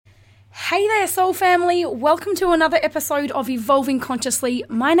Hey there, soul family. Welcome to another episode of Evolving Consciously.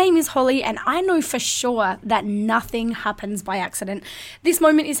 My name is Holly, and I know for sure that nothing happens by accident. This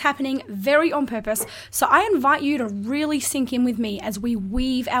moment is happening very on purpose, so I invite you to really sink in with me as we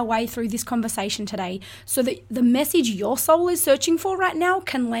weave our way through this conversation today so that the message your soul is searching for right now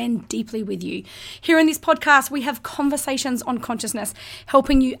can land deeply with you. Here in this podcast, we have conversations on consciousness,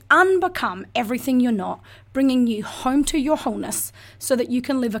 helping you unbecome everything you're not, bringing you home to your wholeness so that you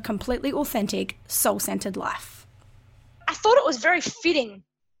can live a completely authentic, soul-centered life. I thought it was very fitting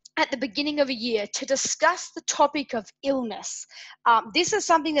at the beginning of a year to discuss the topic of illness. This is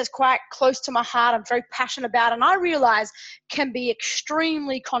something that's quite close to my heart. I'm very passionate about, and I realize can be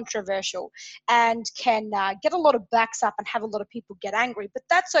extremely controversial and can get a lot of backs up and have a lot of people get angry, but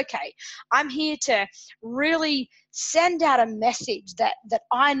that's okay. I'm here to really send out a message that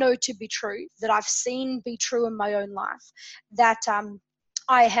I know to be true, that I've seen be true in my own life, that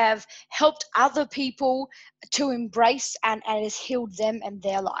I have helped other people to embrace, and it has healed them and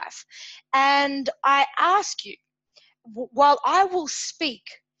their life. And I ask you, while I will speak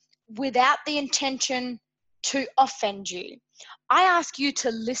without the intention to offend you, I ask you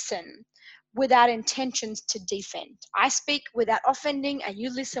to listen without intentions to defend. I speak without offending, and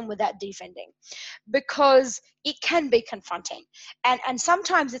you listen without defending, because it can be confronting. And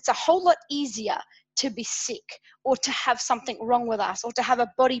sometimes it's a whole lot easier to be sick, or to have something wrong with us, or to have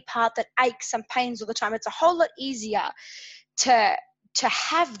a body part that aches and pains all the time. It's a whole lot easier to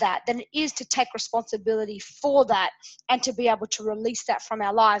have that than it is to take responsibility for that and to be able to release that from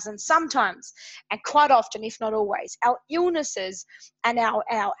our lives. And sometimes, and quite often, if not always, our illnesses and our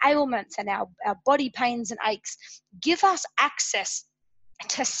ailments and our body pains and aches give us access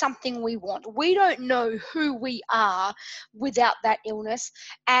to something we want. We don't know who we are without that illness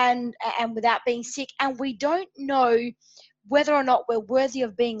and without being sick, and we don't know whether or not we're worthy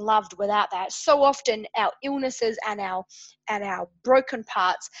of being loved without that. So often our illnesses and our broken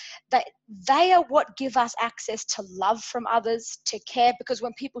parts, they are what give us access to love from others, to care, because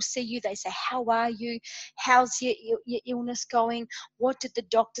when people see you, they say, how are you? How's your illness going? What did the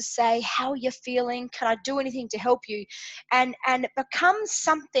doctor say? How are you feeling? Can I do anything to help you? And it becomes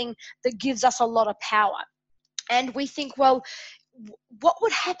something that gives us a lot of power. And we think, well, what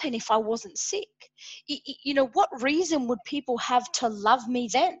would happen if I wasn't sick? What reason would people have to love me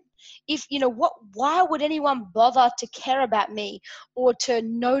then? If, why would anyone bother to care about me, or to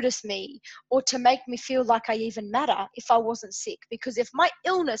notice me, or to make me feel like I even matter if I wasn't sick? Because if my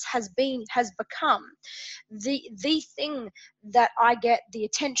illness has become the thing that I get the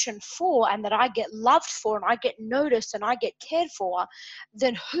attention for, and that I get loved for, and I get noticed, and I get cared for,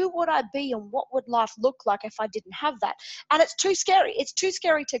 then who would I be, and what would life look like if I didn't have that? And it's too scary. It's too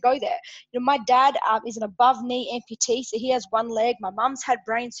scary to go there. My dad is an above knee amputee, so he has one leg. My mum's had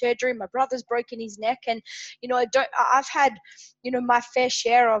brain surgery. My brother's broken his neck, and I've had my fair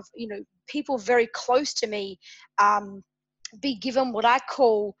share of people very close to me be given what I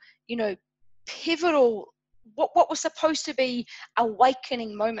call pivotal, what was supposed to be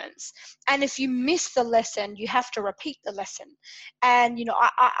awakening moments. And if you miss the lesson, you have to repeat the lesson. And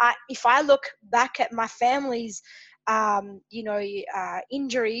if I look back at my family's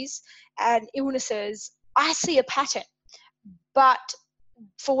injuries and illnesses, I see a pattern. But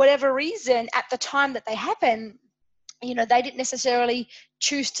for whatever reason, at the time that they happen, they didn't necessarily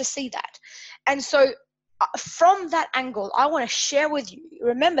choose to see that. And so from that angle, I want to share with you,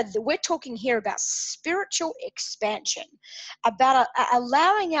 remember that we're talking here about spiritual expansion, about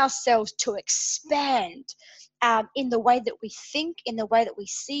allowing ourselves to expand in the way that we think, in the way that we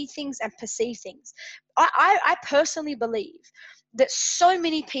see things and perceive things. I personally believe that so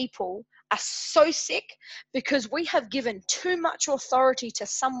many people are so sick because we have given too much authority to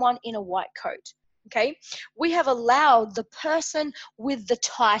someone in a white coat. Okay, we have allowed the person with the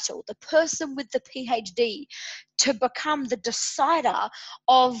title, the person with the PhD, to become the decider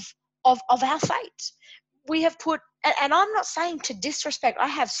of our fate. We have put, and I'm not saying to disrespect. I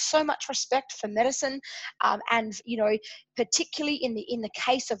have so much respect for medicine, and particularly in the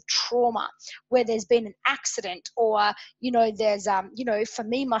case of trauma, where there's been an accident, or there's for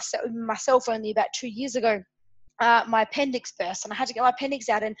me myself only about 2 years ago. My appendix burst and I had to get my appendix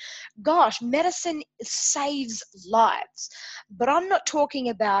out, and gosh, medicine saves lives. But I'm not talking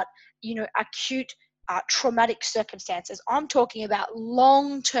about, acute traumatic circumstances. I'm talking about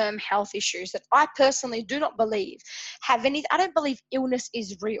long-term health issues that I personally do not believe have any. I don't believe illness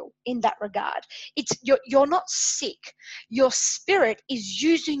is real in that regard. It's you're not sick. Your spirit is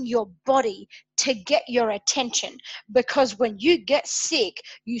using your body to get your attention, because when you get sick,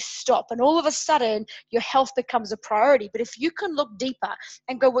 you stop, and all of a sudden your health becomes a priority. But if you can look deeper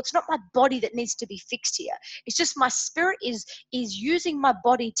and go, well, it's not my body that needs to be fixed here. It's just my spirit is using my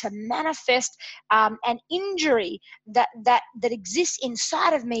body to manifest an injury that exists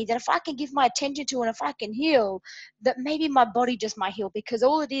inside of me, that if I can give my attention to and if I can heal, that maybe my body just might heal, because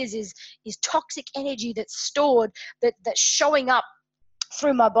all it is toxic energy that's stored, that's showing up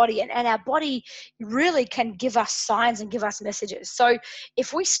through my body, and our body really can give us signs and give us messages. So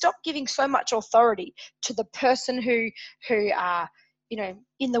if we stop giving so much authority to the person who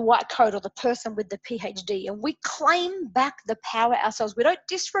in the white coat, or the person with the PhD, and we claim back the power ourselves, we don't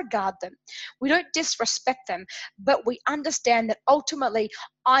disregard them, we don't disrespect them, but we understand that ultimately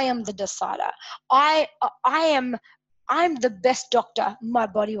I am the decider. I'm the best doctor my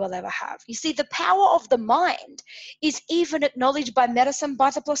body will ever have. You see, the power of the mind is even acknowledged by medicine by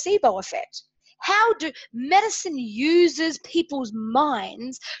the placebo effect. How do medicine uses people's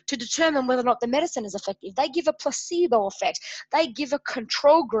minds to determine whether or not the medicine is effective? They give a placebo effect. They give a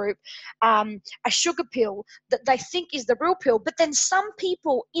control group a sugar pill that they think is the real pill, but then some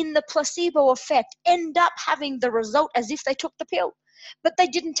people in the placebo effect end up having the result as if they took the pill, but they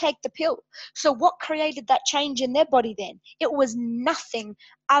didn't take the pill. So what created that change in their body then? It was nothing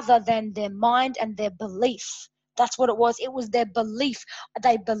other than their mind and their belief. That's what it was. It was their belief.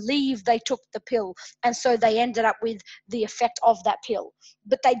 They believed they took the pill, and so they ended up with the effect of that pill.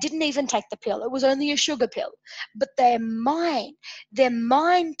 But they didn't even take the pill. It was only a sugar pill. But their mind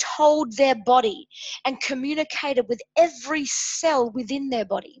told their body and communicated with every cell within their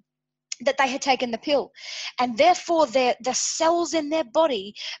body that they had taken the pill. And therefore the cells in their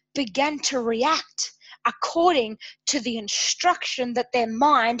body began to react according to the instruction that their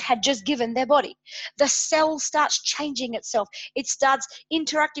mind had just given their body. The cell starts changing itself. It starts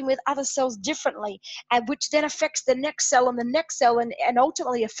interacting with other cells differently, and which then affects the next cell and the next cell, and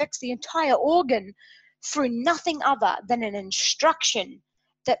ultimately affects the entire organ through nothing other than an instruction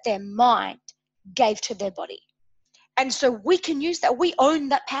that their mind gave to their body. And so we can use that. We own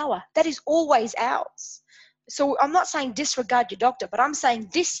that power. That is always ours. So I'm not saying disregard your doctor, but I'm saying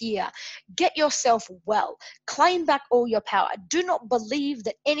this year, get yourself well. Claim back all your power. Do not believe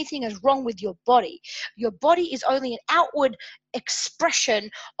that anything is wrong with your body. Your body is only an outward expression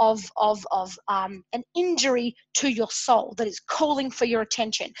of an injury to your soul that is calling for your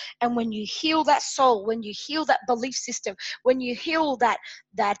attention. And when you heal that soul, when you heal that belief system, when you heal that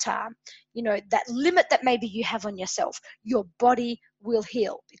limit that maybe you have on yourself, your body will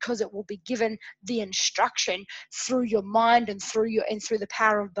heal, because it will be given the instruction through your mind and through the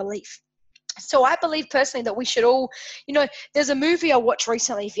power of belief. So I believe personally that we should all, there's a movie I watched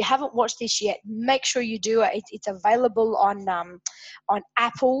recently. If you haven't watched this yet, make sure you do it. It's available on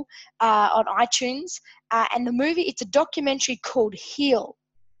Apple, on iTunes. And the movie, it's a documentary called Heal.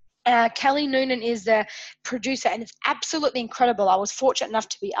 Kelly Noonan is the producer, and it's absolutely incredible. I was fortunate enough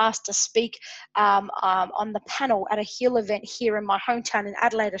to be asked to speak on the panel at a Heal event here in my hometown in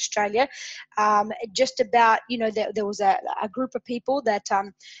Adelaide, Australia. Just about, there was a group of people that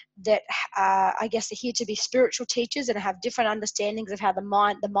I guess are here to be spiritual teachers and have different understandings of how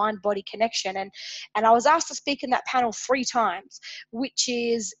the mind-body connection. And I was asked to speak in that panel 3 times,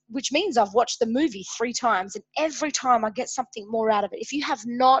 which means I've watched the movie 3 times, and every time I get something more out of it. If you have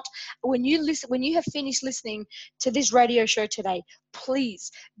not, when you have finished listening to this radio show today, please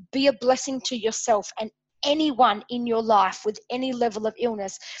be a blessing to yourself and anyone in your life with any level of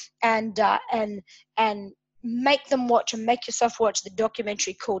illness, and make them watch, and make yourself watch the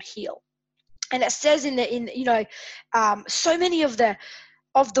documentary called Heal. And it says so many of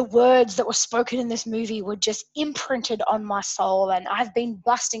the words that were spoken in this movie were just imprinted on my soul, and I've been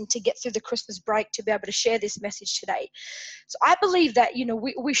busting to get through the Christmas break to be able to share this message today. So I believe that,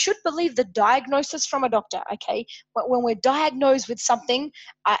 we should believe the diagnosis from a doctor, okay? But when we're diagnosed with something,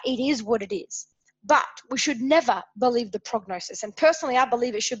 it is what it is. But we should never believe the prognosis. And personally, I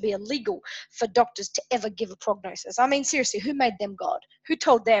believe it should be illegal for doctors to ever give a prognosis. I mean, seriously, who made them God? Who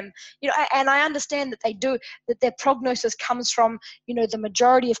told them? And I understand that they do, that their prognosis comes from, the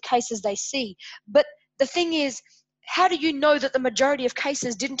majority of cases they see. But the thing is, how do you know that the majority of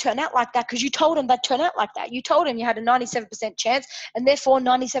cases didn't turn out like that? Because you told them they'd turn out like that. You told them you had a 97% chance, and therefore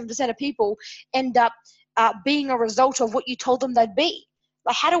 97% of people end up being a result of what you told them they'd be.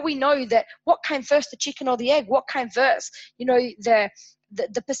 Like, how do we know that what came first, the chicken or the egg? What came first,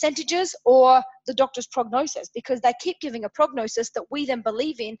 the percentages or the doctor's prognosis? Because they keep giving a prognosis that we then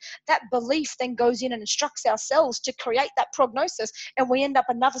believe in. That belief then goes in and instructs our cells to create that prognosis, and we end up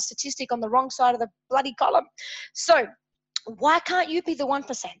another statistic on the wrong side of the bloody column. So why can't you be the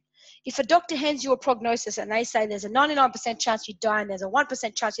 1%? If a doctor hands you a prognosis and they say there's a 99% chance you die and there's a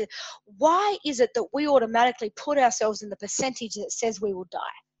 1% chance why is it that we automatically put ourselves in the percentage that says we will die?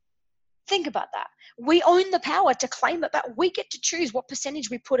 Think about that. We own the power to claim it, but we get to choose what percentage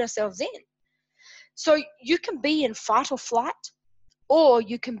we put ourselves in. So you can be in fight or flight, or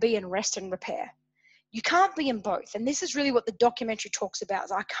you can be in rest and repair. You can't be in both. And this is really what the documentary talks about.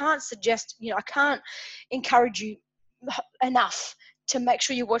 So I can't suggest, I can't encourage you enough to make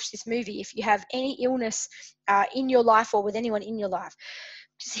sure you watch this movie if you have any illness in your life or with anyone in your life.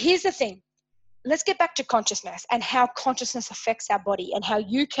 Here's the thing. Let's get back to consciousness and how consciousness affects our body, and how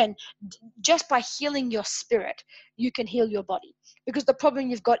you can, just by healing your spirit, you can heal your body. Because the problem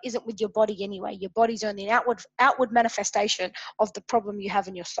you've got isn't with your body anyway. Your body's only an outward manifestation of the problem you have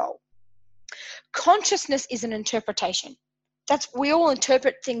in your soul. Consciousness is an interpretation. We all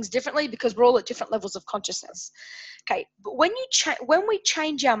interpret things differently because we're all at different levels of consciousness. Okay, but when we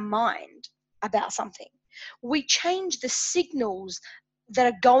change our mind about something, we change the signals that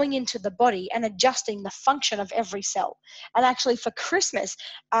are going into the body and adjusting the function of every cell. And actually, for Christmas,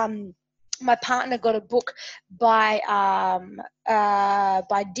 my partner got a book by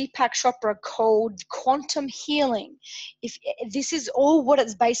Deepak Chopra called Quantum Healing. If this is all what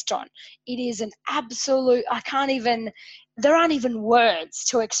it's based on, it is an absolute, there aren't even words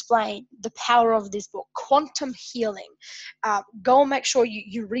to explain the power of this book, Quantum Healing. Go and make sure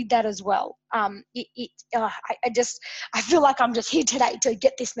you read that as well. I feel like I'm just here today to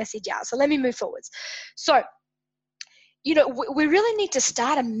get this message out. So let me move forwards. So, we really need to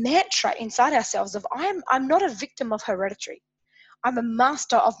start a mantra inside ourselves of I'm not a victim of hereditary. I'm a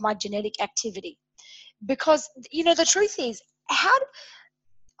master of my genetic activity. Because, the truth is,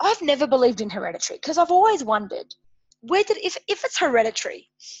 I've never believed in hereditary, because I've always wondered, if it's hereditary,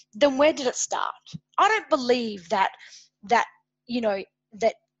 then where did it start? I don't believe that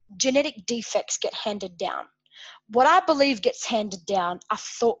genetic defects get handed down. What I believe gets handed down are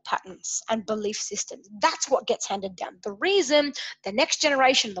thought patterns and belief systems. That's what gets handed down. The reason the next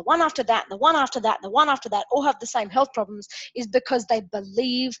generation, the one after that, and the one after that, and the one after that all have the same health problems is because they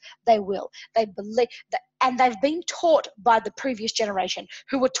believe they will. They believe that, and they've been taught by the previous generation,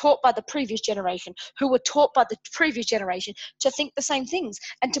 who were taught by the previous generation, who were taught by the previous generation to think the same things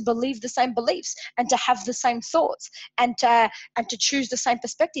and to believe the same beliefs and to have the same thoughts and to choose the same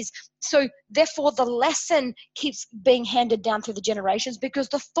perspectives. So therefore, the lesson keeps being handed down through the generations because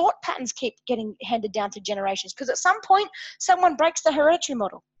the thought patterns keep getting handed down through generations. Because at some point, someone breaks the hereditary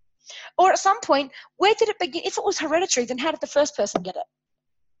model. Or at some point, where did it begin? If it was hereditary, then how did the first person get it?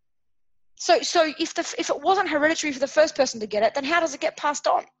 So if it wasn't hereditary for the first person to get it, then how does it get passed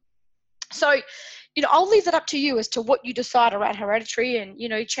on? So, I'll leave that up to you as to what you decide around hereditary. And,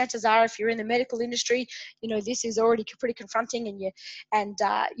 chances are, if you're in the medical industry, this is already pretty confronting, and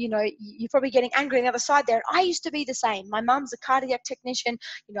you're probably getting angry on the other side there. And I used to be the same. My mum's a cardiac technician.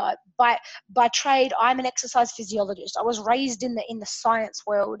 By trade, I'm an exercise physiologist. I was raised in the science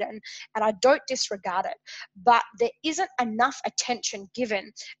world, and I don't disregard it. But there isn't enough attention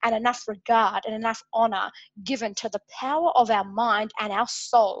given and enough regard and enough honor given to the power of our mind and our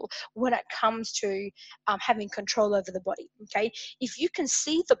soul when it comes to having control over the body. Okay, if you can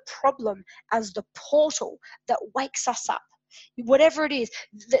see the problem as the portal that wakes us up, whatever it is,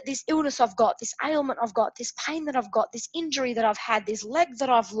 this illness I've got, this ailment I've got, this pain that I've got, this injury that I've had, this leg that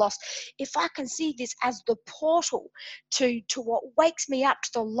I've lost, if I can see this as the portal to what wakes me up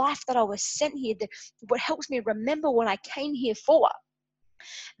to the life that I was sent here, what helps me remember what I came here for,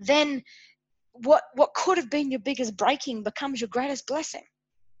 then what could have been your biggest breaking becomes your greatest blessing.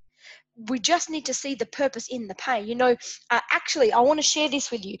 We just need to see the purpose in the pain. Actually, I want to share this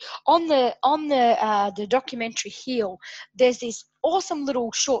with you. On the documentary Heal, there's this awesome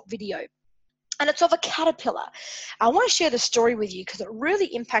little short video, and it's of a caterpillar. I want to share the story with you because it really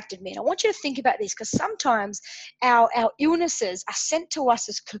impacted me. And I want you to think about this, because sometimes our illnesses are sent to us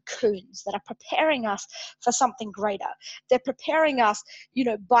as cocoons that are preparing us for something greater. They're preparing us,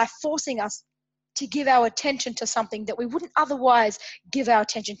 by forcing us to give our attention to something that we wouldn't otherwise give our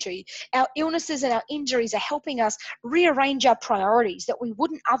attention to. Our illnesses and our injuries are helping us rearrange our priorities that we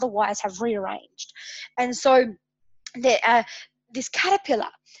wouldn't otherwise have rearranged. And so this caterpillar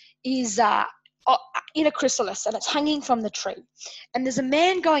is in a chrysalis, and it's hanging from the tree. And there's a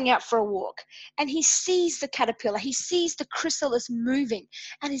man going out for a walk, and he sees the caterpillar, he sees the chrysalis moving.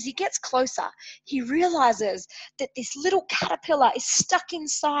 And as he gets closer, he realizes that this little caterpillar is stuck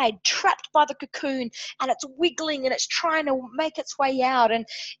inside, trapped by the cocoon, and it's wiggling and it's trying to make its way out. And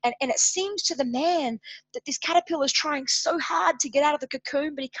it seems to the man that this caterpillar is trying so hard to get out of the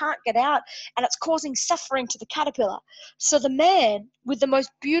cocoon, but he can't get out, and it's causing suffering to the caterpillar. So the man, with the most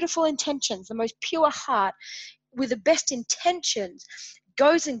beautiful intentions, the most pure heart, with the best intentions,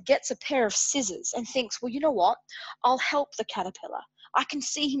 goes and gets a pair of scissors and thinks, well, you know what? I'll help the caterpillar. I can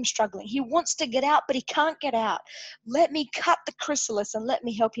see him struggling. He wants to get out, but he can't get out. Let me cut the chrysalis and let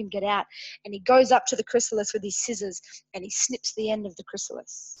me help him get out. And he goes up to the chrysalis with his scissors and he snips the end of the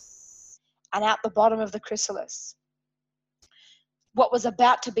chrysalis. And out the bottom of the chrysalis, what was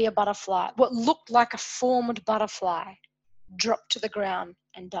about to be a butterfly, what looked like a formed butterfly, dropped to the ground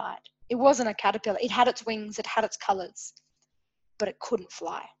and died. It wasn't a caterpillar. It had its wings, it had its colors, but it couldn't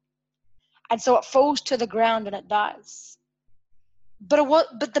fly. And so it falls to the ground and it dies.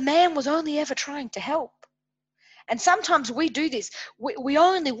 But the man was only ever trying to help. And sometimes we do this. We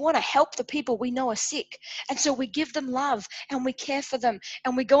only want to help the people we know are sick. And so we give them love and we care for them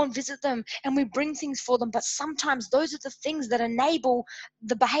and we go and visit them and we bring things for them. But sometimes those are the things that enable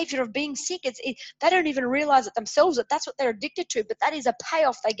the behavior of being sick. They don't even realize it themselves that that's what they're addicted to, but that is a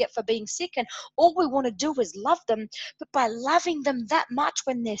payoff they get for being sick. And all we want to do is love them. But by loving them that much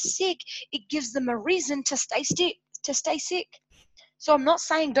when they're sick, it gives them a reason to stay sick. So I'm not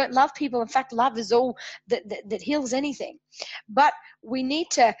saying don't love people. In fact, love is all that heals anything. But we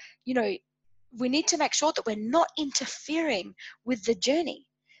need to, make sure that we're not interfering with the journey.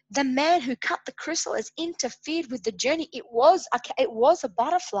 The man who cut the chrysalis interfered with the journey. It was a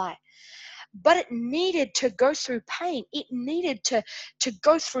butterfly, but it needed to go through pain. It needed to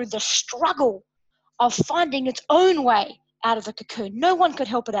go through the struggle of finding its own way out of the cocoon. No one could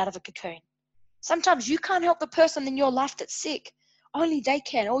help it out of a cocoon. Sometimes you can't help the person in your life that's sick. Only they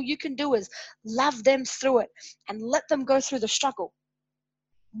can. All you can do is love them through it and let them go through the struggle.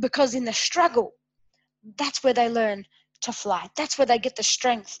 Because in the struggle, that's where they learn to fly. That's where they get the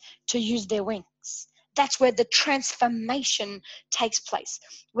strength to use their wings. That's where the transformation takes place,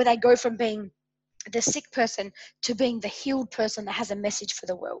 where they go from being the sick person to being the healed person that has a message for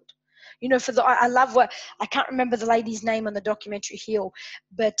the world. I love I can't remember the lady's name on the documentary Heal,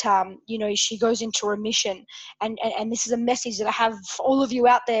 but she goes into remission, and this is a message that I have for all of you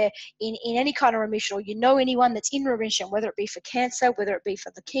out there in any kind of remission, or anyone that's in remission, whether it be for cancer, whether it be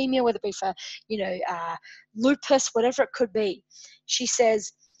for leukemia, whether it be for lupus, whatever it could be. She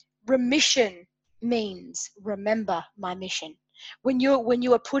says remission means remember my mission. When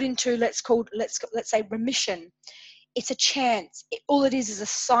you are put into let's say remission, it's a chance. All it is a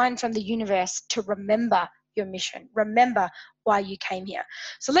sign from the universe to remember your mission. Remember why you came here.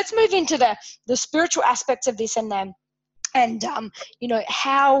 So let's move into the spiritual aspects of this, and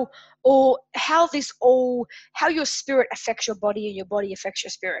how your spirit affects your body and your body affects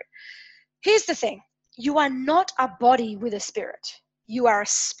your spirit. Here's the thing. You are not a body with a spirit. You are a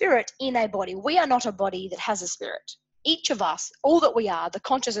spirit in a body. We are not a body that has a spirit. Each of us, all that we are, the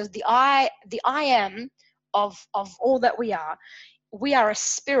consciousness, the I am, of all that we are a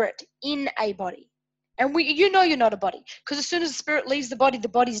spirit in a body. And you're not a body, because as soon as the spirit leaves the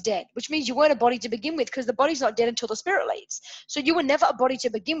body's dead, which means you weren't a body to begin with, because the body's not dead until the spirit leaves. So you were never a body to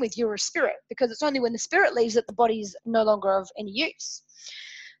begin with. You were a spirit, because it's only when the spirit leaves that the body is no longer of any use.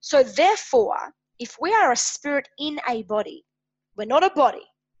 So therefore, if we are a spirit in a body, we're not a body,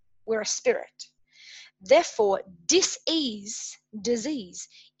 we're a spirit. Therefore, disease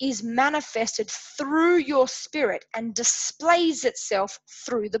is manifested through your spirit and displays itself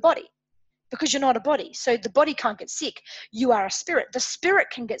through the body, because you're not a body. So the body can't get sick. You are a spirit. The spirit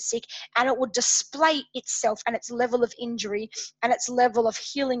can get sick, and it will display itself and its level of injury and its level of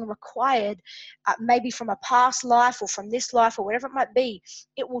healing required, maybe from a past life or from this life or whatever it might be.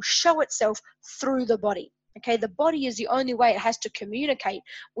 It will show itself through the body. Okay, the body is the only way it has to communicate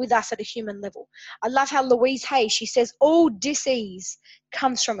with us at a human level. I love how Louise Hay, she says, all disease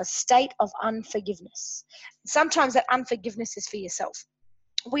comes from a state of unforgiveness. Sometimes that unforgiveness is for yourself.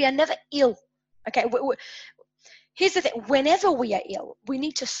 We are never ill. Okay, here's the thing. Whenever we are ill, we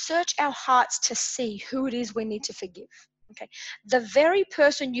need to search our hearts to see who it is we need to forgive. Okay, the very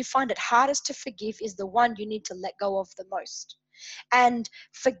person you find it hardest to forgive is the one you need to let go of the most. And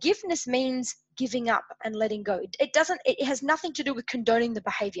forgiveness means giving up and letting go. It has nothing to do with condoning the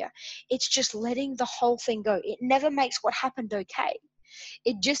behavior. It's just letting the whole thing go. It never makes what happened okay.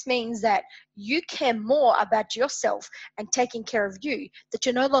 It just means that you care more about yourself and taking care of you, that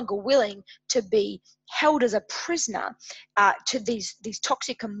you're no longer willing to be held as a prisoner to these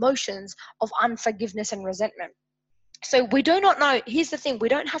toxic emotions of unforgiveness and resentment. So we do not know, here's the thing, we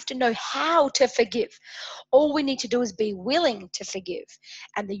don't have to know how to forgive. All we need to do is be willing to forgive,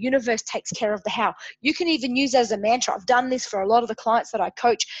 and the universe takes care of the how. You can even use that as a mantra. I've done this for a lot of the clients that I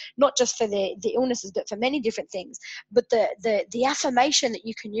coach, not just for the illnesses, but for many different things. But the affirmation that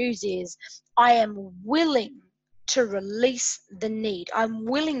you can use is, I am willing to release the need. I'm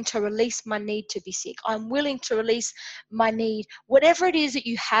willing to release my need to be sick. I'm willing to release my need, whatever it is that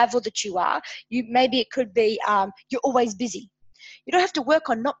you have or that you are. Maybe it could be you're always busy. You don't have to work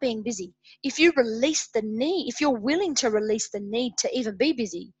on not being busy. If you release the need, if you're willing to release the need to even be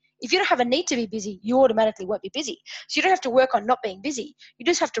busy, if you don't have a need to be busy, you automatically won't be busy. So you don't have to work on not being busy. You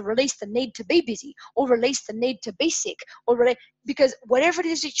just have to release the need to be busy, or release the need to be sick, because whatever it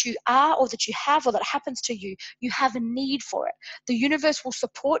is that you are or that you have or that happens to you, you have a need for it. The universe will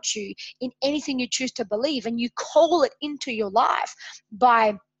support you in anything you choose to believe, and you call it into your life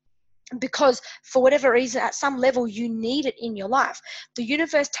because for whatever reason, at some level, you need it in your life. The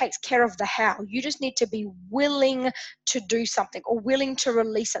universe takes care of the how. You just need to be willing to do something, or willing to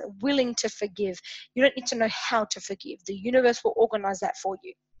release it, willing to forgive. You don't need to know how to forgive. The universe will organize that for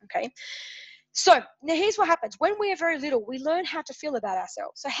you, okay? So now here's what happens. When we are very little, we learn how to feel about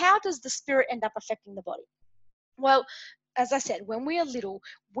ourselves. So how does the spirit end up affecting the body? Well, as I said, when we are little,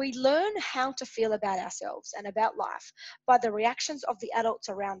 we learn how to feel about ourselves and about life by the reactions of the adults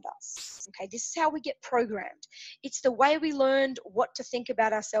around us. Okay, this is how we get programmed. It's the way we learned what to think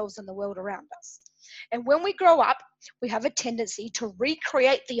about ourselves and the world around us. And when we grow up, we have a tendency to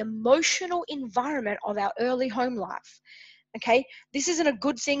recreate the emotional environment of our early home life. Okay, this isn't a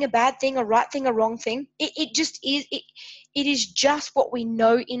good thing, a bad thing, a right thing, a wrong thing. It just is. It is just what we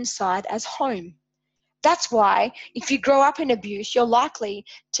know inside as home. That's why if you grow up in abuse, you're likely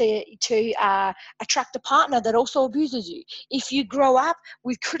to attract a partner that also abuses you. If you grow up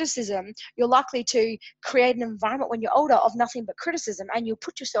with criticism, you're likely to create an environment when you're older of nothing but criticism, and you'll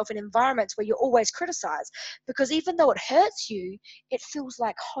put yourself in environments where you're always criticized, because even though it hurts you, it feels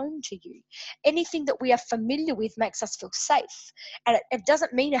like home to you. Anything that we are familiar with makes us feel safe, and it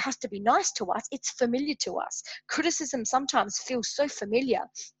doesn't mean it has to be nice to us. It's familiar to us. Criticism sometimes feels so familiar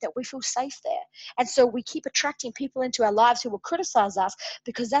that we feel safe there. And so we keep attracting people into our lives who will criticize us,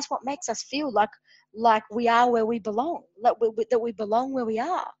 because that's what makes us feel like we are where we belong, that we belong where we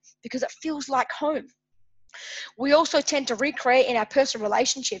are, because it feels like home. We also tend to recreate in our personal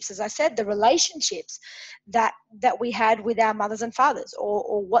relationships, as I said, the relationships that we had with our mothers and fathers,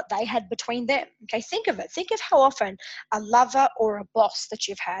 or what they had between them. Okay, think of it. Think of how often a lover or a boss that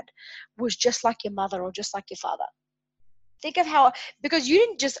you've had was just like your mother or just like your father. Think of how, because you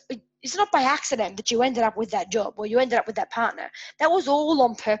didn't just, it's not by accident that you ended up with that job or you ended up with that partner. That was all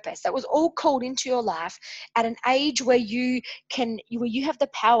on purpose. That was all called into your life at an age where you have the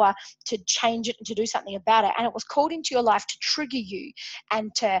power to change it and to do something about it. And it was called into your life to trigger you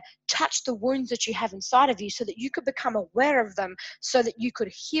and to touch the wounds that you have inside of you, so that you could become aware of them, so that you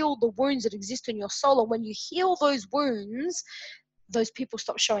could heal the wounds that exist in your soul. And when you heal those wounds, those people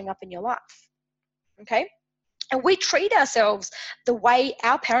stop showing up in your life. Okay? And we treat ourselves the way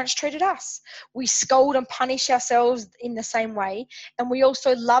our parents treated us. We scold and punish ourselves in the same way, and we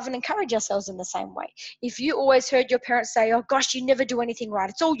also love and encourage ourselves in the same way. If you always heard your parents say, "Oh gosh, you never do anything right.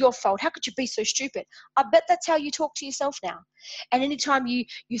 It's all your fault. How could you be so stupid?" I bet that's how you talk to yourself now. And anytime you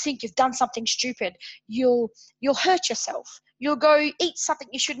think you've done something stupid, you'll hurt yourself. You'll go eat something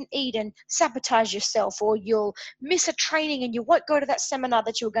you shouldn't eat and sabotage yourself, or you'll miss a training and you won't go to that seminar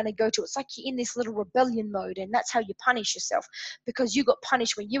that you were going to go to. It's like you're in this little rebellion mode, and that's how you punish yourself, because you got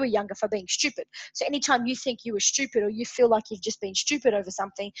punished when you were younger for being stupid. So anytime you think you were stupid, or you feel like you've just been stupid over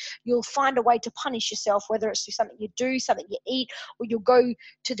something, you'll find a way to punish yourself, whether it's through something you do, something you eat, or you'll go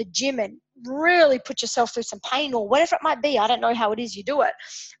to the gym and really put yourself through some pain, or whatever it might be. I don't know how it is you do it,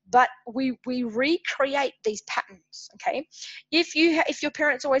 but we recreate these patterns. Okay, if your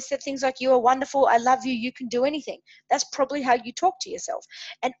parents always said things like, "You are wonderful, I love you, you can do anything," that's probably how you talk to yourself.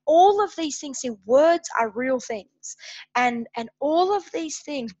 And all of these things, see, words are real things, and all of these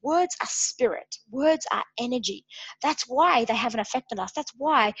things, words are spirit, words are energy. That's why they have an effect on us. That's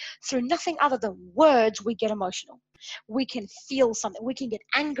why through nothing other than words we get emotional. We can feel something. We can get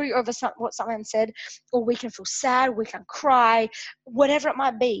angry over what someone said, or we can feel sad, we can cry, whatever it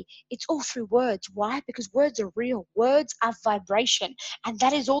might be. It's all through words. Why? Because words are real. Words are vibration, and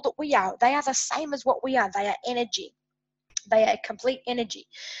that is all that we are. They are the same as what we are. They are energy. They are complete energy.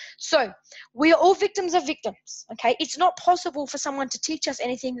 So we are all victims of victims, okay? It's not possible for someone to teach us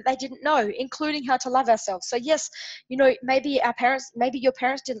anything that they didn't know, including how to love ourselves. So yes, maybe your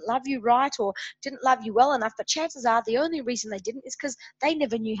parents didn't love you right or didn't love you well enough, but chances are the only reason they didn't is because they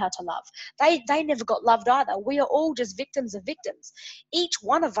never knew how to love. They never got loved either. We are all just victims of victims. Each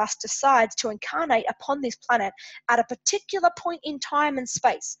one of us decides to incarnate upon this planet at a particular point in time and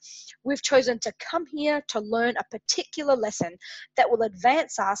space. We've chosen to come here to learn a particular lesson that will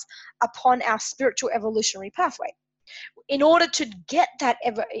advance us upon our spiritual evolutionary pathway. In order to get that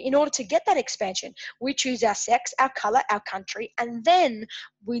expansion, we choose our sex, our color, our country, and then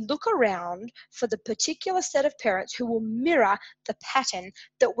we look around for the particular set of parents who will mirror the pattern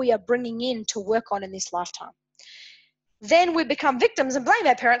that we are bringing in to work on in this lifetime. Then we become victims and blame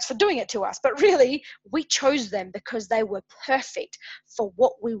our parents for doing it to us. But really, we chose them because they were perfect for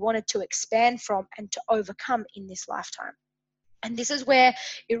what we wanted to expand from and to overcome in this lifetime. And this is where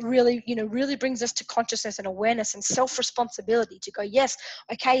it really brings us to consciousness and awareness and self-responsibility to go, yes,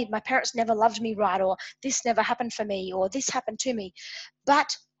 okay, my parents never loved me right, or this never happened for me, or this happened to me.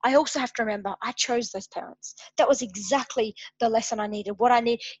 But I also have to remember I chose those parents. That was exactly the lesson I needed. What I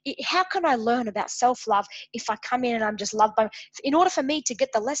need, how can I learn about self-love if I come in and I'm just loved by, in order for me to get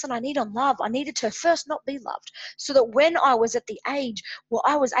the lesson I need on love, I needed to first not be loved, so that when I was at the age where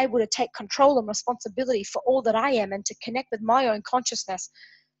I was able to take control and responsibility for all that I am and to connect with my own consciousness,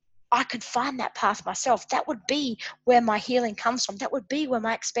 I could find that path myself. That would be where my healing comes from. That would be where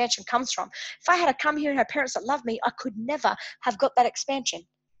my expansion comes from. If I had to come here and have parents that love me, I could never have got that expansion.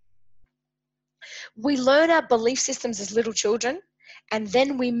 We learn our belief systems as little children, and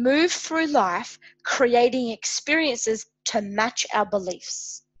then we move through life creating experiences to match our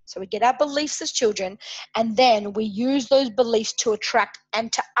beliefs. So we get our beliefs as children, and then we use those beliefs to attract and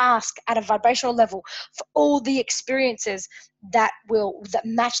to ask at a vibrational level for all the experiences that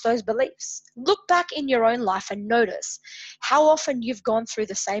match those beliefs. Look back in your own life and notice how often you've gone through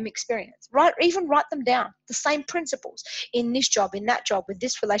the same experience. Even write them down, the same principles in this job, in that job, with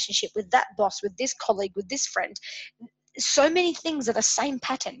this relationship, with that boss, with this colleague, with this friend. So many things are the same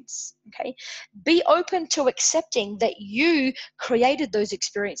patterns, okay? Be open to accepting that you created those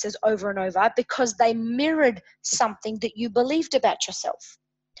experiences over and over because they mirrored something that you believed about yourself.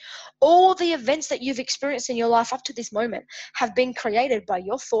 All the events that you've experienced in your life up to this moment have been created by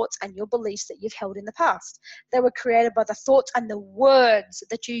your thoughts and your beliefs that you've held in the past. They were created by the thoughts and the words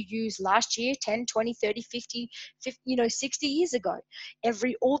that you used last year, 10, 20, 30, 50, 60 years ago.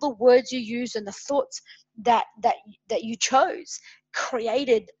 All the words you used and the thoughts that you chose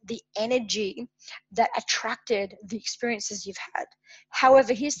created the energy that attracted the experiences you've had.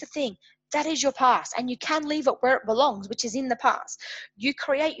 However, here's the thing. That is your past, and you can leave it where it belongs, which is in the past. You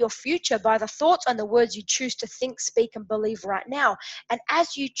create your future by the thoughts and the words you choose to think, speak, and believe right now. And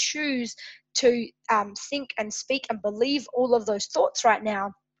as you choose to think and speak and believe all of those thoughts right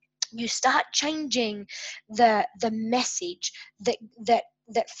now, you start changing the message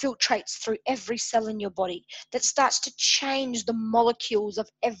that filtrates through every cell in your body, that starts to change the molecules of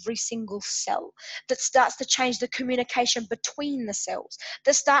every single cell, that starts to change the communication between the cells,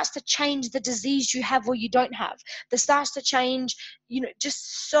 that starts to change the disease you have or you don't have, that starts to change, it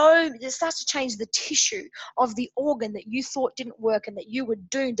starts to change the tissue of the organ that you thought didn't work and that you were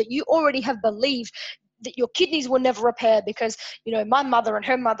doomed, that you already have believed that your kidneys will never repair because, my mother and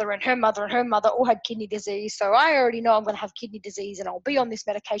her mother and her mother and her mother all had kidney disease. So I already know I'm going to have kidney disease and I'll be on this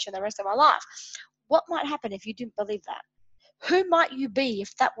medication the rest of my life. What might happen if you didn't believe that? Who might you be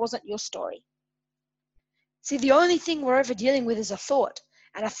if that wasn't your story? See, the only thing we're ever dealing with is a thought,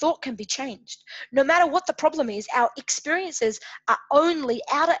 and a thought can be changed. No matter what the problem is, our experiences are only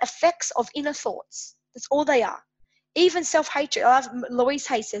outer effects of inner thoughts. That's all they are. Even self-hatred, Louise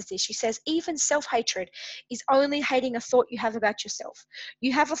Hay says this, she says, even self-hatred is only hating a thought you have about yourself.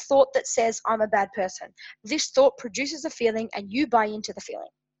 You have a thought that says, I'm a bad person. This thought produces a feeling and you buy into the feeling.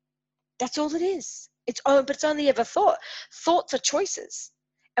 That's all it is. But it's only ever thought. Thoughts are choices.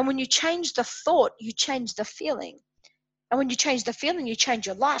 And when you change the thought, you change the feeling. And when you change the feeling, you change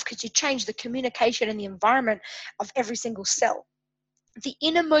your life because you change the communication and the environment of every single cell. The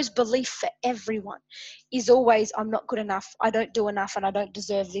innermost belief for everyone is always, I'm not good enough, I don't do enough, and I don't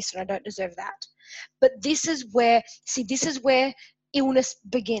deserve this, and I don't deserve that. But this is where illness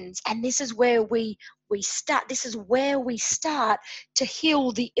begins, and this is where we start. This is where we start to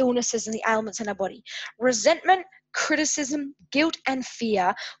heal the illnesses and the ailments in our body. Resentment, criticism, guilt, and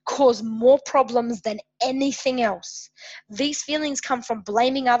fear cause more problems than anything else. These feelings come from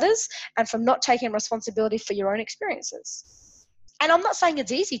blaming others and from not taking responsibility for your own experiences. And I'm not saying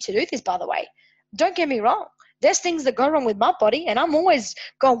it's easy to do this, by the way. Don't get me wrong. There's things that go wrong with my body, and I'm always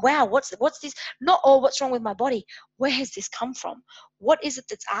going, wow, what's this? Not all what's wrong with my body. Where has this come from? What is it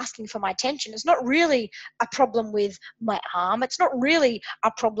that's asking for my attention? It's not really a problem with my arm. It's not really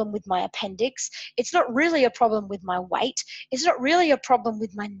a problem with my appendix. It's not really a problem with my weight. It's not really a problem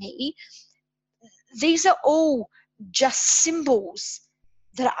with my knee. These are all just symbols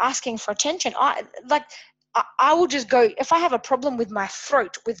that are asking for attention. I will just go, if I have a problem with my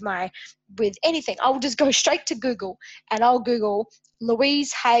throat, with anything, I will just go straight to Google, and I'll Google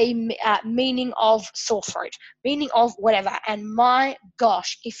Louise Hay meaning of sore throat, meaning of whatever. And my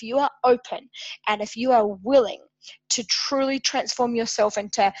gosh, if you are open and if you are willing to truly transform yourself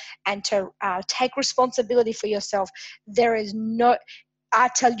and to take responsibility for yourself, there is no, I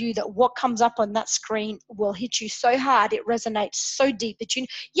tell you that what comes up on that screen will hit you so hard, it resonates so deep that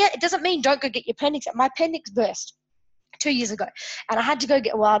it doesn't mean don't go get your appendix. My appendix burst 2 years ago, and I had to go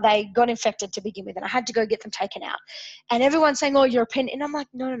they got infected to begin with, and I had to go get them taken out. And everyone's saying, oh, your appendix. And I'm like,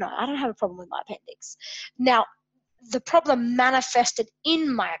 no, I don't have a problem with my appendix. Now, the problem manifested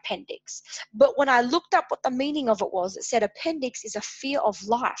in my appendix. But when I looked up what the meaning of it was, it said appendix is a fear of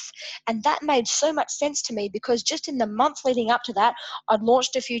life. And that made so much sense to me, because just in the month leading up to that, I'd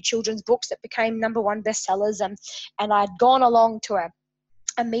launched a few children's books that became #1 bestsellers, and I'd gone along to a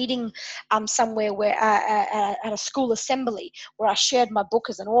meeting somewhere where at a school assembly where I shared my book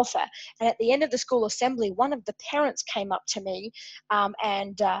as an author. And at the end of the school assembly, one of the parents came up to me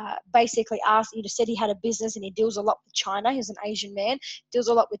and basically said he had a business and he deals a lot with China. He's an Asian man, deals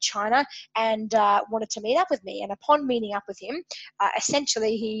a lot with China, and wanted to meet up with me. And upon meeting up with him,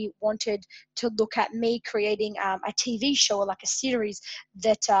 essentially he wanted to look at me creating a TV show, or like a series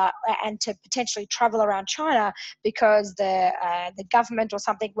that and to potentially travel around China, because the government or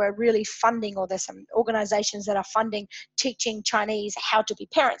something were really funding, or there's some organizations that are funding teaching Chinese how to be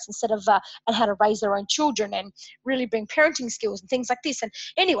parents instead of and how to raise their own children and really bring parenting skills and things like this. And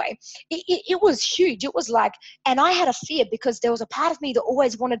anyway, it was huge. It was like, and I had a fear, because there was a part of me that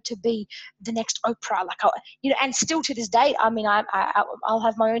always wanted to be the next Oprah, and still to this day, I mean, I'll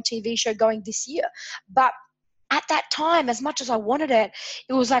have my own TV show going this year. But at that time, as much as I wanted it,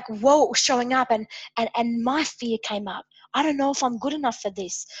 it was like, whoa, it was showing up, and my fear came up. I don't know if I'm good enough for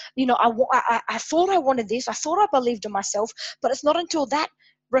this. I thought I wanted this. I thought I believed in myself, but it's not until that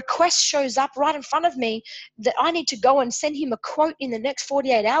request shows up right in front of me that I need to go and send him a quote in the next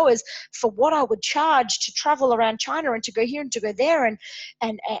 48 hours for what I would charge to travel around China and to go here and to go there. And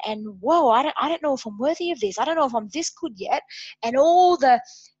whoa, I don't know if I'm worthy of this. I don't know if I'm this good yet. And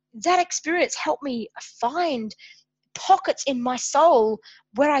that experience helped me find pockets in my soul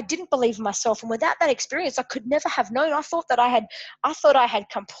where I didn't believe in myself. And without that experience, I could never have known. I thought I had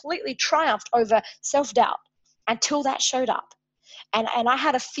completely triumphed over self-doubt until that showed up. And I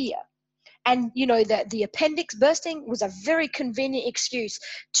had a fear. And, the appendix bursting was a very convenient excuse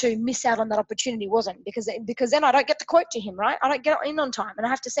to miss out on that opportunity, wasn't it? Because then I don't get the quote to him, right? I don't get in on time, and I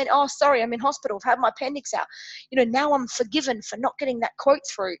have to say, oh, sorry, I'm in hospital. I've had my appendix out. Now I'm forgiven for not getting that quote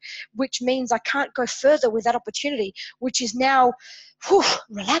through, which means I can't go further with that opportunity, which is now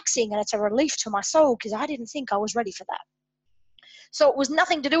relaxing, and it's a relief to my soul, because I didn't think I was ready for that. So it was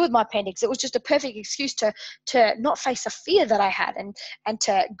nothing to do with my appendix. It was just a perfect excuse to not face a fear that I had, and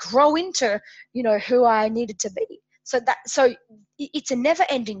to grow into, who I needed to be. So it's a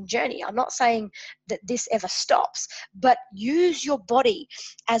never-ending journey. I'm not saying that this ever stops, but use your body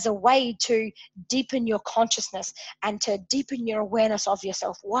as a way to deepen your consciousness and to deepen your awareness of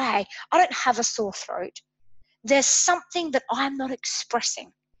yourself. Why? I don't have a sore throat. There's something that I'm not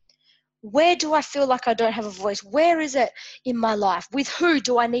expressing. Where do I feel like I don't have a voice? Where is it in my life? With who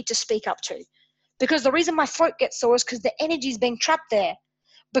do I need to speak up to? Because the reason my throat gets sore is because the energy is being trapped there,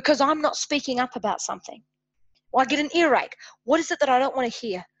 because I'm not speaking up about something. Or I get an earache. What is it that I don't want to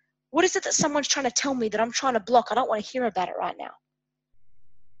hear? What is it that someone's trying to tell me that I'm trying to block? I don't want to hear about it right now.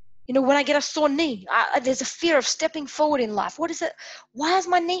 When I get a sore knee, there's a fear of stepping forward in life. What is it? Why is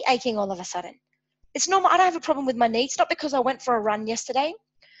my knee aching all of a sudden? It's normal. I don't have a problem with my knee. It's not because I went for a run yesterday.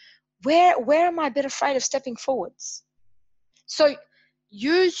 Where am I a bit afraid of stepping forwards? So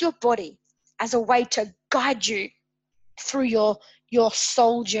use your body as a way to guide you through your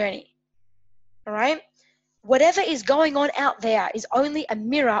soul journey. All right? Whatever is going on out there is only a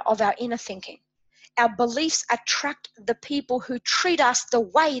mirror of our inner thinking. Our beliefs attract the people who treat us the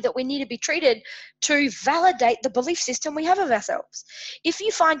way that we need to be treated to validate the belief system we have of ourselves. If you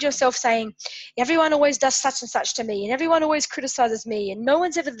find yourself saying, everyone always does such and such to me, and everyone always criticizes me, and no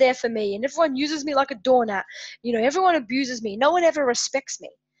one's ever there for me, and everyone uses me like a doormat, everyone abuses me, no one ever respects me.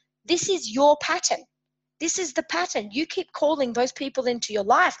 This is your pattern. This is the pattern. You keep calling those people into your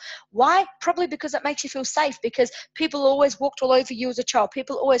life. Why? Probably because it makes you feel safe, because people always walked all over you as a child.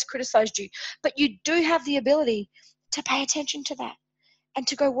 People always criticized you. But you do have the ability to pay attention to that and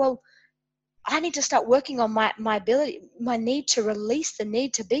to go, well, I need to start working on my ability, my need to release the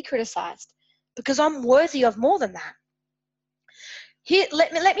need to be criticized, because I'm worthy of more than that. Here,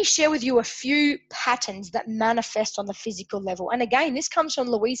 let me share with you a few patterns that manifest on the physical level. And again, this comes from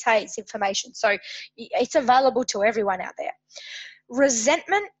Louise Hay's information, so it's available to everyone out there.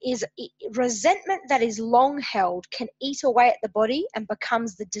 Resentment that is long held can eat away at the body and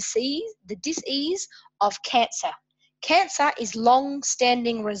becomes the disease of cancer. Cancer is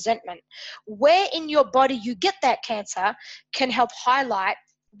long-standing resentment. Where in your body you get that cancer can help highlight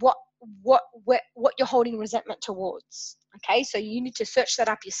what you're holding resentment towards. Okay, so you need to search that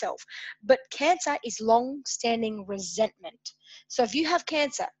up yourself. But cancer is long-standing resentment. So if you have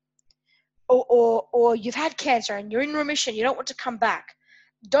cancer, or you've had cancer and you're in remission, you don't want to come back,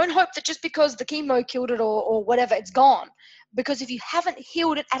 don't hope that just because the chemo killed it or whatever, it's gone. Because if you haven't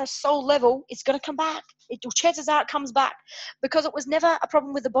healed it at a soul level, it's going to come back. Chances are it comes back, because it was never a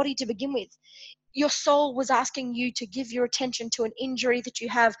problem with the body to begin with. Your soul was asking you to give your attention to an injury that you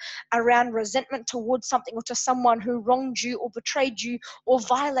have around resentment towards something or to someone who wronged you or betrayed you or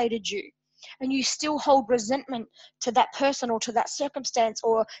violated you. And you still hold resentment to that person or to that circumstance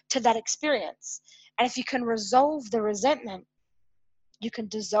or to that experience. And if you can resolve the resentment, you can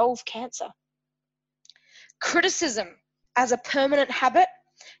dissolve cancer. Criticism as a permanent habit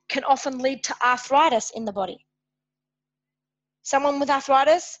can often lead to arthritis in the body. Someone with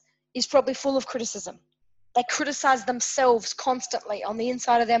arthritis is probably full of criticism. They criticize themselves constantly on the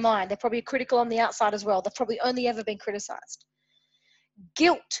inside of their mind. They're probably critical on the outside as well. They've probably only ever been criticized.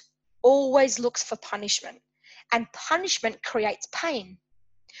 Guilt always looks for punishment, and punishment creates pain.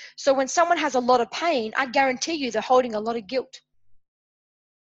 So when someone has a lot of pain, I guarantee you they're holding a lot of guilt.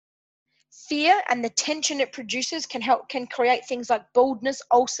 Fear and the tension it produces can create things like baldness,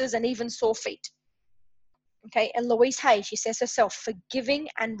 ulcers, and even sore feet. Okay, and Louise Hay, she says herself, forgiving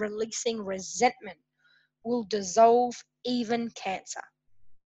and releasing resentment will dissolve even cancer.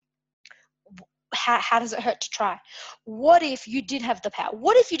 How does it hurt to try? What if you did have the power?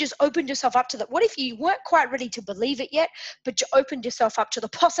 What if you just opened yourself up to that? What if you weren't quite ready to believe it yet, but you opened yourself up to the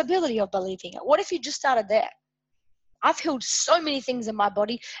possibility of believing it? What if you just started there? I've healed so many things in my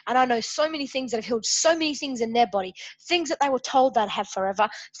body, and I know so many things that have healed so many things in their body, things that they were told they'd have forever,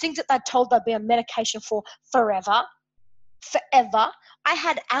 things that they're told they'd be on medication for forever. I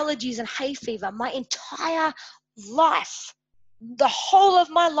had allergies and hay fever my entire life. The whole of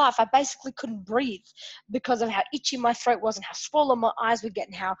my life, I basically couldn't breathe because of how itchy my throat was and how swollen my eyes would get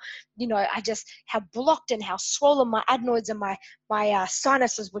and how, how blocked and how swollen my adenoids and my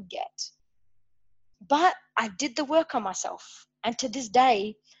sinuses would get. But I did the work on myself. And to this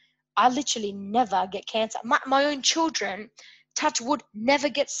day, I literally never get cancer. My own children, touch wood, never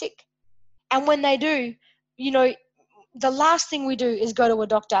get sick. And when they do, the last thing we do is go to a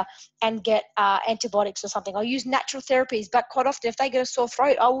doctor and get antibiotics or something. I'll use natural therapies, but quite often if they get a sore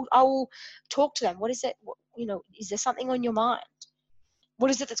throat, I will talk to them. What is it? Is there something on your mind?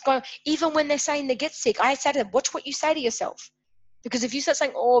 What is it that's going on? Even when they're saying they get sick, I say to them, watch what you say to yourself. Because if you start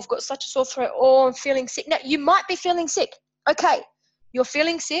saying, oh, I've got such a sore throat, oh, I'm feeling sick. No, you might be feeling sick. Okay, you're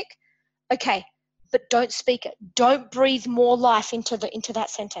feeling sick. Okay, but don't speak it. Don't breathe more life into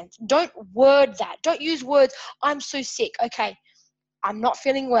that sentence. Don't word that. Don't use words, I'm so sick. Okay, I'm not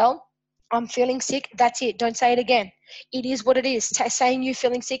feeling well. I'm feeling sick. That's it. Don't say it again. It is what it is. Saying you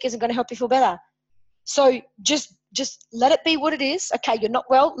feeling sick isn't going to help you feel better. So just let it be what it is. Okay, you're not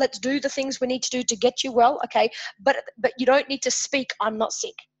well. Let's do the things we need to do to get you well. Okay, but you don't need to speak, I'm not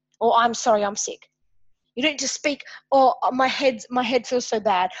sick, or I'm sorry, I'm sick. You don't need to speak, oh, my head feels so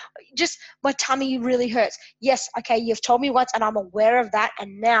bad. Just my tummy really hurts. Yes, okay, you've told me once and I'm aware of that,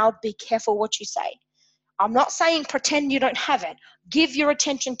 and now be careful what you say. I'm not saying pretend you don't have it. Give your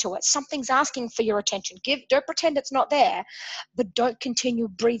attention to it. Something's asking for your attention. Don't pretend it's not there, but don't continue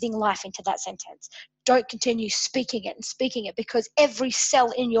breathing life into that sentence. Don't continue speaking it because every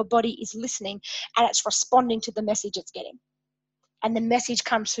cell in your body is listening and it's responding to the message it's getting. And the message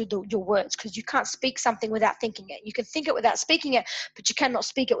comes through your words, because you can't speak something without thinking it. You can think it without speaking it, but you cannot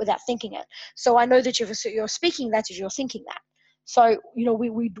speak it without thinking it. So I know that you're speaking that as you're thinking that. So,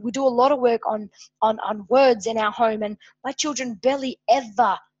 we do a lot of work on words in our home, and my children barely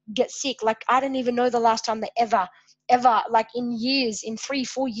ever get sick. Like, I didn't even know the last time they ever, like in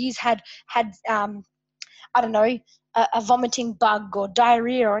 3-4 years had I don't know, a vomiting bug or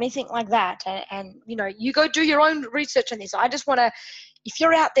diarrhea or anything like that. And you go do your own research on this. I just want to, if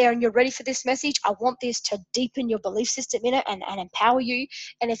you're out there and you're ready for this message, I want this to deepen your belief system in it and empower you.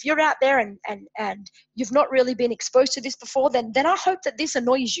 And if you're out there and you've not really been exposed to this before, then I hope that this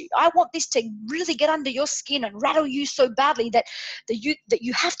annoys you. I want this to really get under your skin and rattle you so badly that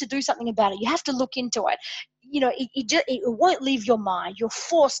you have to do something about it. You have to look into it. It won't leave your mind. You're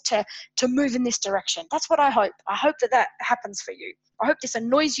forced to move in this direction. That's what I hope. I hope that happens for you. I hope this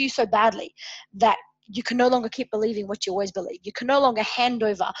annoys you so badly that you can no longer keep believing what you always believe. You can no longer hand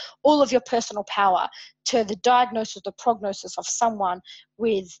over all of your personal power to the diagnosis, the prognosis of someone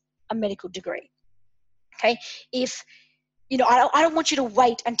with a medical degree. Okay? I don't want you to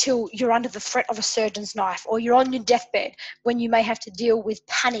wait until you're under the threat of a surgeon's knife or you're on your deathbed when you may have to deal with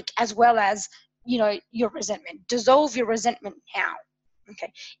panic as well as, your resentment. Dissolve your resentment now.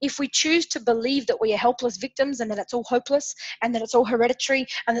 Okay. If we choose to believe that we are helpless victims and that it's all hopeless and that it's all hereditary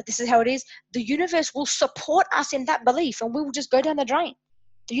and that this is how it is, the universe will support us in that belief and we will just go down the drain.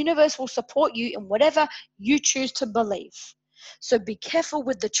 The universe will support you in whatever you choose to believe. So be careful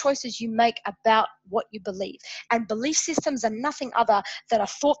with the choices you make about what you believe. And belief systems are nothing other than a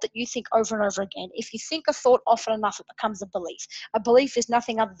thought that you think over and over again. If you think a thought often enough, it becomes a belief. A belief is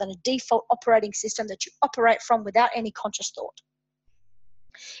nothing other than a default operating system that you operate from without any conscious thought.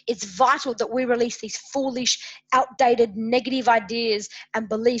 It's vital that we release these foolish, outdated, negative ideas and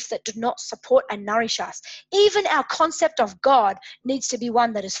beliefs that do not support and nourish us. Even our concept of God needs to be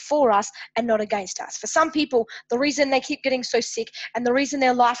one that is for us and not against us. For some people, the reason they keep getting so sick and the reason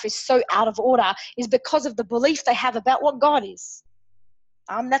their life is so out of order is because of the belief they have about what God is.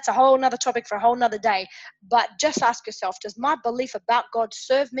 That's a whole nother topic for a whole nother day. But just ask yourself, does my belief about God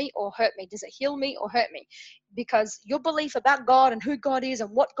serve me or hurt me? Does it heal me or hurt me? Because your belief about God and who God is and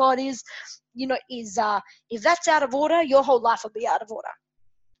what God is, if that's out of order, your whole life will be out of order.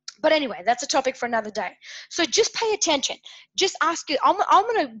 But anyway, that's a topic for another day. So just pay attention. Just ask you. I'm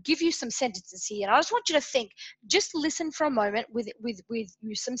going to give you some sentences here, and I just want you to think. Just listen for a moment with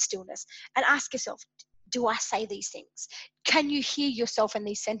some stillness and ask yourself, do I say these things? Can you hear yourself in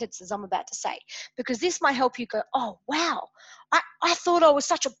these sentences I'm about to say? Because this might help you go, oh, wow, I thought I was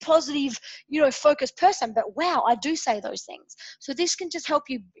such a positive, focused person, but wow, I do say those things. So this can just help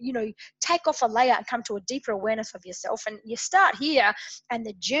you, take off a layer and come to a deeper awareness of yourself. And you start here and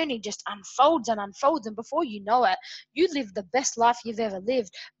the journey just unfolds and unfolds. And before you know it, you live the best life you've ever lived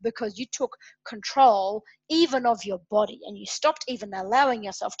because you took control even of your body and you stopped even allowing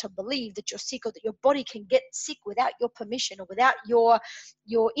yourself to believe that you're sick or that your body can get sick without your permission or without your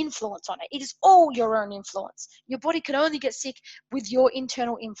influence on it. It is all your own influence. Your body can only get sick with your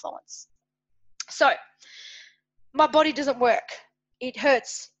internal influence. So, my body doesn't work. It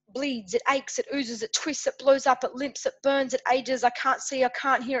hurts, bleeds, it aches, it oozes, it twists, it blows up, it limps, it burns, it ages, I can't see, I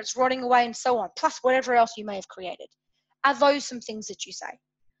can't hear, it's rotting away, and so on, plus whatever else you may have created. Are those some things that you say?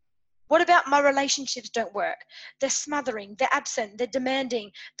 What about my relationships don't work? They're smothering, they're absent, they're demanding,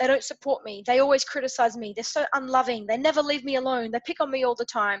 they don't support me, they always criticize me, they're so unloving, they never leave me alone, they pick on me all the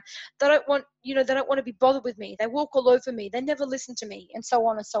time, they don't want to be bothered with me, they walk all over me, they never listen to me, and so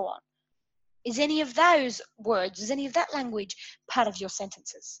on and so on. Is any of those words, is any of that language part of your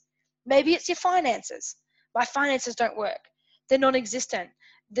sentences? Maybe it's your finances. My finances don't work. They're non-existent.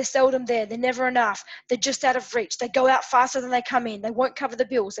 They're seldom there. They're never enough. They're just out of reach. They go out faster than they come in. They won't cover the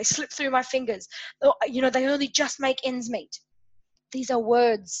bills. They slip through my fingers. They only just make ends meet. These are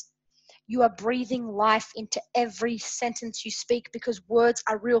words. You are breathing life into every sentence you speak because words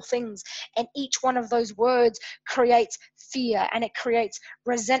are real things. And each one of those words creates fear and it creates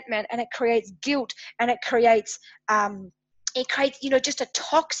resentment and it creates guilt and it creates just a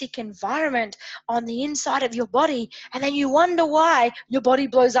toxic environment on the inside of your body. And then you wonder why your body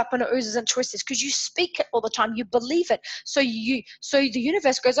blows up and it oozes and twists because you speak it all the time. You believe it. So the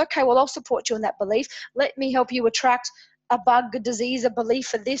universe goes, okay, well, I'll support you in that belief. Let me help you attract a bug, a disease, a belief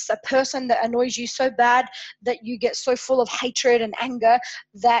for this, a person that annoys you so bad that you get so full of hatred and anger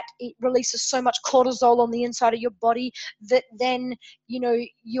that it releases so much cortisol on the inside of your body that then,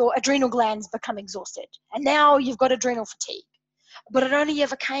 your adrenal glands become exhausted. And now you've got adrenal fatigue. But it only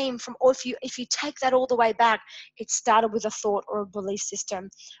ever came from, or if you take that all the way back, it started with a thought or a belief system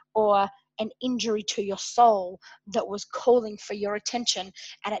or an injury to your soul that was calling for your attention,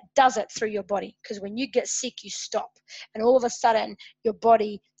 and it does it through your body. Because when you get sick, you stop, and all of a sudden your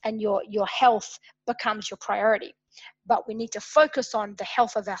body and your health becomes your priority. But we need to focus on the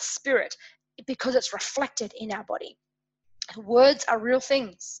health of our spirit because it's reflected in our body. Words are real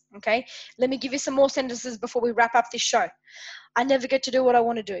things, okay? Let me give you some more sentences before we wrap up this show. I never get to do what I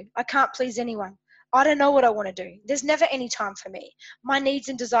want to do. I can't please anyone. I don't know what I want to do. There's never any time for me. My needs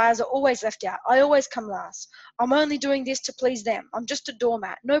and desires are always left out. I always come last. I'm only doing this to please them. I'm just a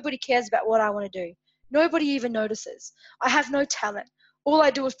doormat. Nobody cares about what I want to do. Nobody even notices. I have no talent. All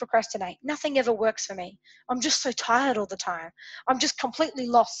I do is procrastinate. Nothing ever works for me. I'm just so tired all the time. I'm just completely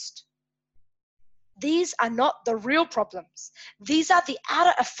lost. These are not the real problems. These are the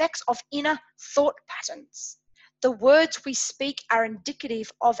outer effects of inner thought patterns. The words we speak are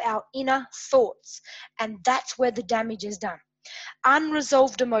indicative of our inner thoughts, and that's where the damage is done.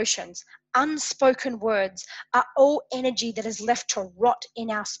 Unresolved emotions, unspoken words are all energy that is left to rot in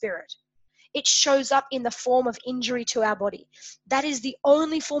our spirit. It shows up in the form of injury to our body. That is the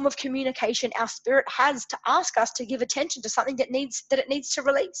only form of communication our spirit has to ask us to give attention to something that it needs to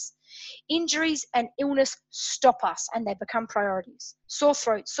release. Injuries and illness stop us and they become priorities. Sore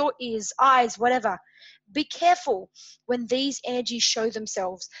throat, sore ears, eyes, whatever. Be careful when these energies show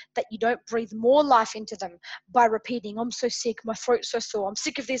themselves that you don't breathe more life into them by repeating, I'm so sick, my throat's so sore, I'm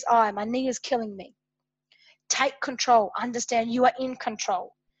sick of this eye, my knee is killing me. Take control. Understand you are in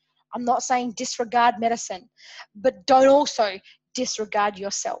control. I'm not saying disregard medicine, but don't also disregard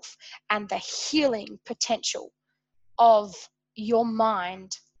yourself and the healing potential of your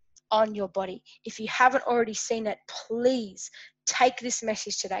mind on your body. If you haven't already seen it, please take this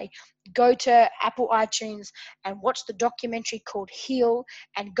message today. Go to Apple iTunes and watch the documentary called Heal,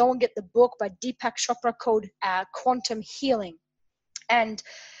 and go and get the book by Deepak Chopra called Quantum Healing, and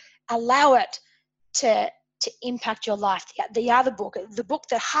allow it to impact your life. The other book, the book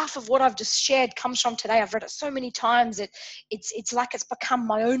that half of what I've just shared comes from today, I've read it so many times, it's like it's become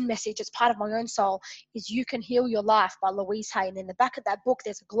my own message, it's part of my own soul, is You Can Heal Your Life by Louise Hay. And in the back of that book,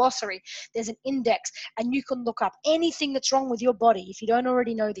 there's a glossary, there's an index, and you can look up anything that's wrong with your body. If you don't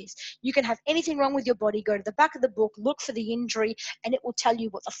already know this, you can have anything wrong with your body, go to the back of the book, look for the injury, and it will tell you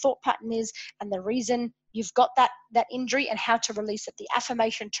what the thought pattern is and the reason you've got that injury and how to release it, the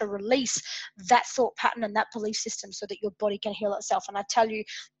affirmation to release that thought pattern and that belief system so that your body can heal itself. And I tell you,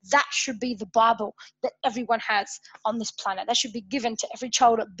 that should be the Bible that everyone has on this planet. That should be given to every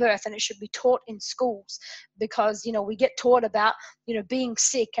child at birth, and it should be taught in schools, because, we get taught about, being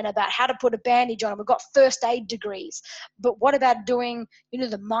sick and about how to put a bandage on. We've got first aid degrees, but what about doing,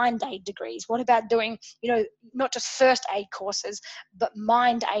 the mind aid degrees? What about doing, not just first aid courses, but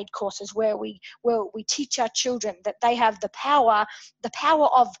mind aid courses where we teach our children that they have the power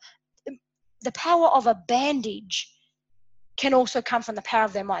of a bandage can also come from the power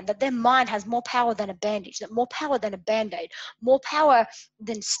of their mind, that their mind has more power than a bandage, that more power than a band-aid, more power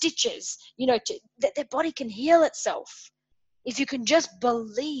than stitches, that their body can heal itself. If you can just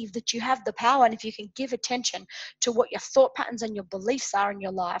believe that you have the power, and if you can give attention to what your thought patterns and your beliefs are in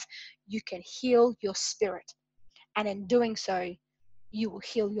your life, you can heal your spirit. And in doing so, you will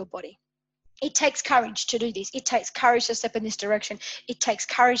heal your body. It takes courage to do this. It takes courage to step in this direction. It takes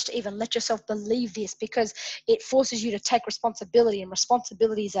courage to even let yourself believe this, because it forces you to take responsibility, and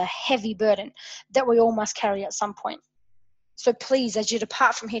responsibility is a heavy burden that we all must carry at some point. So please, as you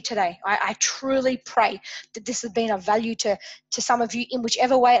depart from here today, I truly pray that this has been of value to some of you in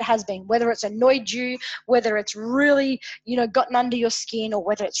whichever way it has been, whether it's annoyed you, whether it's really, gotten under your skin, or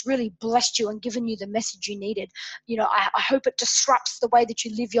whether it's really blessed you and given you the message you needed. I hope it disrupts the way that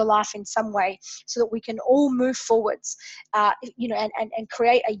you live your life in some way, so that we can all move forwards, and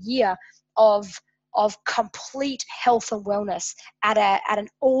create a year of complete health and wellness at an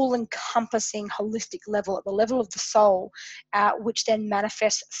all-encompassing holistic level, at the level of the soul, which then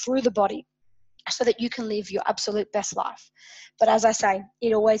manifests through the body, so that you can live your absolute best life. But as I say,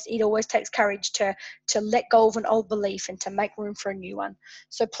 it always takes courage to let go of an old belief and to make room for a new one.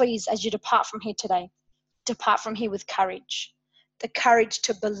 So please, as you depart from here today, depart from here with courage. The courage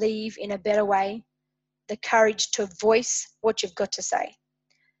to believe in a better way, the courage to voice what you've got to say,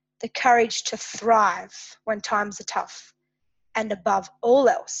 the courage to thrive when times are tough, and above all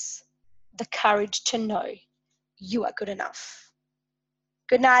else, the courage to know you are good enough.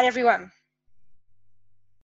 Good night, everyone.